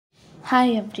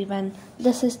Hi everyone,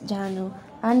 this is Janu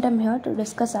and I'm here to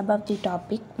discuss about the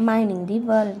topic mining the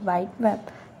World Wide Web.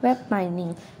 Web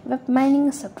mining. Web mining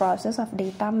is a process of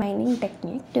data mining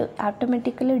technique to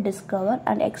automatically discover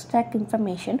and extract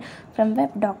information from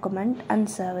web documents and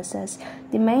services.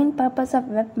 The main purpose of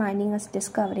web mining is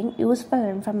discovering useful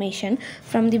information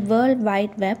from the World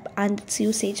Wide Web and its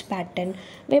usage pattern.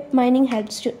 Web mining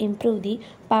helps to improve the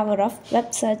power of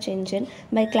web search engine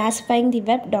by classifying the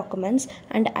web documents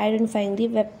and identifying the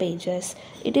web pages.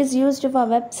 It is used for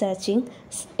web searching,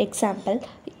 example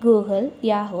Google,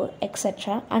 Yahoo,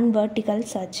 etc. and vertical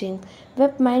searching.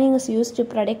 Web mining is used to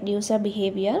predict user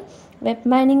behavior. Web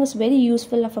mining is very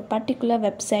useful of a particular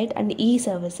website and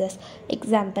e-services.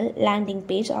 Example, landing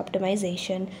page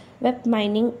optimization. Web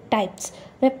mining types.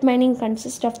 Web mining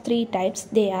consists of three types.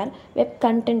 They are web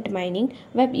content mining,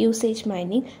 web usage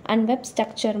mining, and web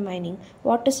structure mining.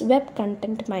 What is web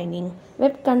content mining?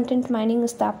 Web content mining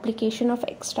is the application of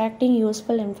extracting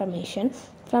useful information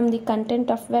from the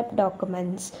content of web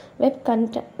documents. Web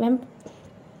content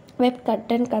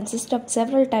consists of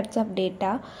several types of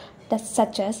data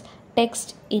such as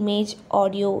text, image,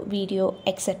 audio, video,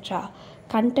 etc.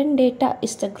 Content data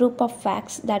is the group of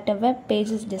facts that a web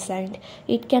page is designed.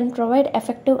 It can provide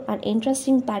effective and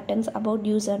interesting patterns about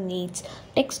user needs.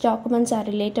 Text documents are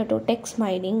related to text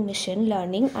mining, machine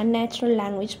learning, and natural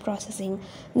language processing.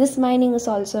 This mining is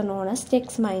also known as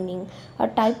text mining. A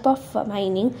type of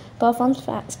mining performs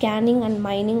scanning and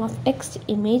mining of text,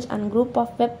 image, and group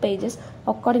of web pages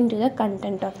according to the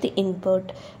content of the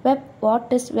input. What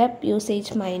is web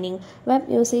usage mining? Web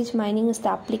usage mining is the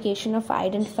application of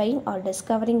identifying or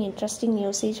discovering interesting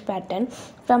usage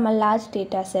patterns from a large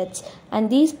data sets, and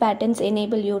these patterns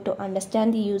enable you to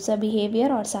understand the user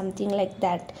behavior or something like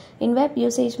that. In web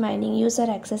usage mining, user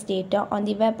access data on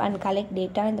the web and collect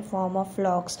data in the form of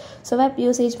logs. So web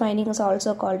usage mining is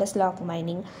also called as log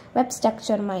mining. Web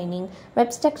structure mining.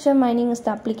 Web structure mining is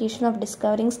the application of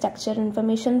discovering structured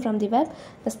information from the web.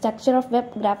 The structure of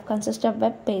web graph consists of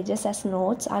web pages as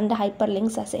nodes and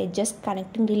hyperlinks as edges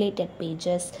connecting related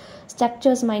pages.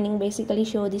 Structures mining basically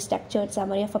show the structured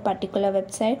summary of a particular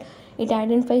website. It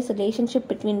identifies the relationship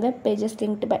between web pages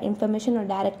linked by information or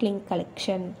direct link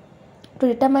collection. To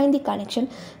determine the connection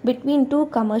between two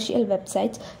commercial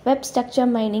websites, web structure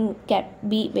mining can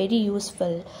be very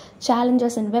useful.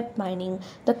 Challenges in web mining.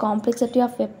 The complexity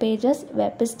of web pages.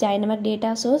 Web is dynamic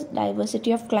data source.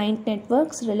 Diversity of client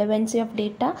networks. Relevancy of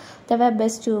data. The web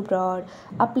is too broad.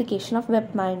 Application of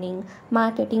web mining.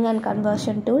 Marketing and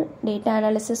conversion tool. Data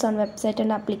analysis on website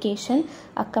and application.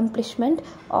 Accomplishment.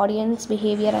 Audience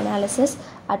behavior analysis.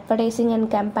 Advertising and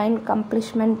campaign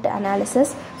accomplishment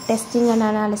analysis. Testing and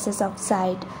analysis of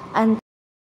site. And